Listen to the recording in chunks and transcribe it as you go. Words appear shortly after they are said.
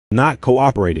not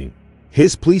cooperating.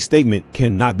 His plea statement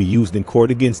cannot be used in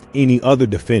court against any other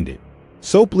defendant.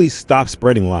 So please stop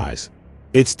spreading lies.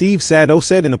 It's Steve Sado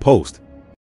said in a post.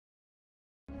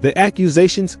 The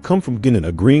accusations come from Gunna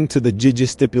agreeing to the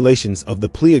judge's stipulations of the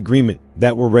plea agreement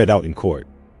that were read out in court.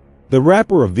 The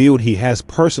rapper revealed he has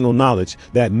personal knowledge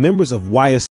that members of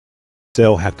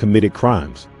YSL have committed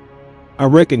crimes. I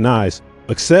recognize,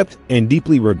 accept, and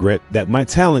deeply regret that my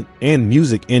talent and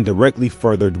music indirectly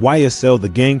furthered YSL the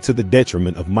gang to the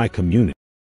detriment of my community.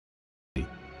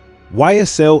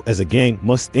 YSL as a gang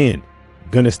must end,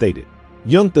 Gunna stated.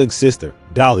 Young Thug's sister,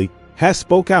 Dolly, has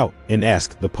spoke out and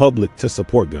asked the public to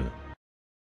support Gunna.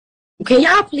 Can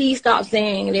y'all please stop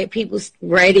saying that people's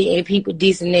ready and people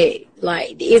this and that?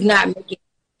 Like, it's not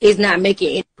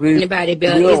making anybody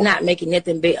better. It's not making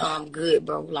nothing but good,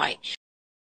 bro. Like,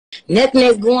 nothing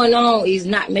that's going on is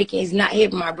not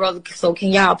helping my brother. So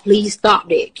can y'all please stop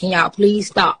that? Can y'all please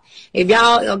stop? If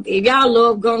y'all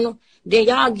love Gunna, then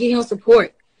y'all give him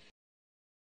support.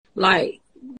 Like,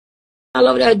 I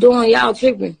love that doing, y'all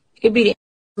tripping. It be the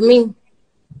for me.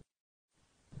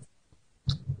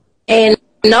 And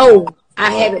no,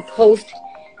 I haven't posted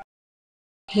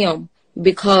him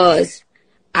because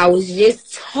I was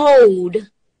just told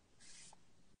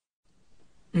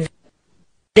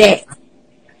that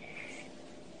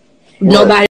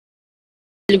nobody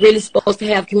really supposed to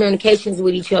have communications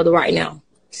with each other right now.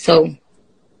 So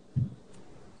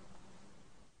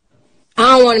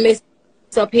I don't want to mess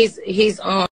up his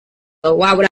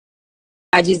why would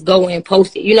I just go and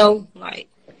post it, you know? Like,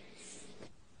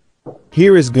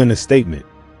 here is Gunna's statement.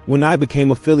 When I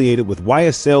became affiliated with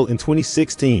YSL in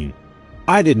 2016,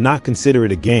 I did not consider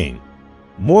it a gang,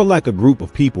 more like a group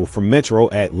of people from Metro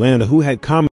Atlanta who had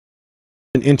common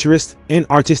interests and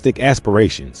artistic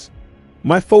aspirations.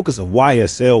 My focus of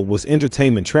YSL was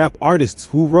entertainment trap artists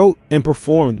who wrote and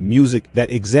performed music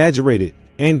that exaggerated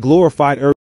and glorified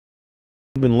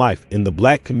urban life in the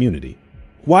black community.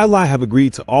 While I have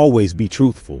agreed to always be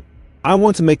truthful, I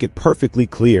want to make it perfectly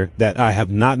clear that I have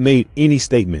not made any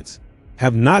statements,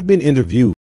 have not been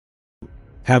interviewed,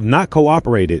 have not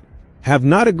cooperated, have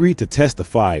not agreed to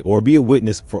testify or be a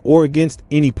witness for or against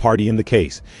any party in the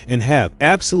case, and have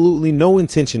absolutely no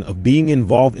intention of being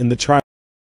involved in the trial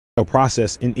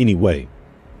process in any way.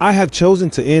 I have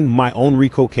chosen to end my own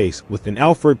RICO case with an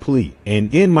Alford plea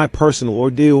and end my personal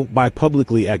ordeal by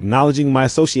publicly acknowledging my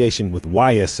association with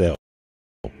YSL.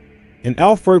 An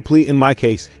Alford plea in my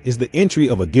case is the entry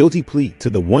of a guilty plea to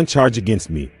the one charge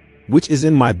against me, which is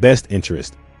in my best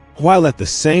interest, while at the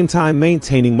same time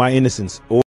maintaining my innocence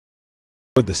or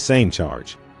the same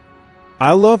charge.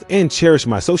 I love and cherish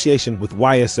my association with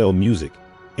YSL music,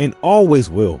 and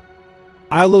always will.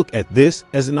 I look at this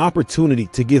as an opportunity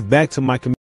to give back to my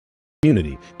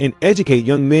community and educate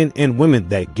young men and women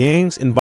that gangs and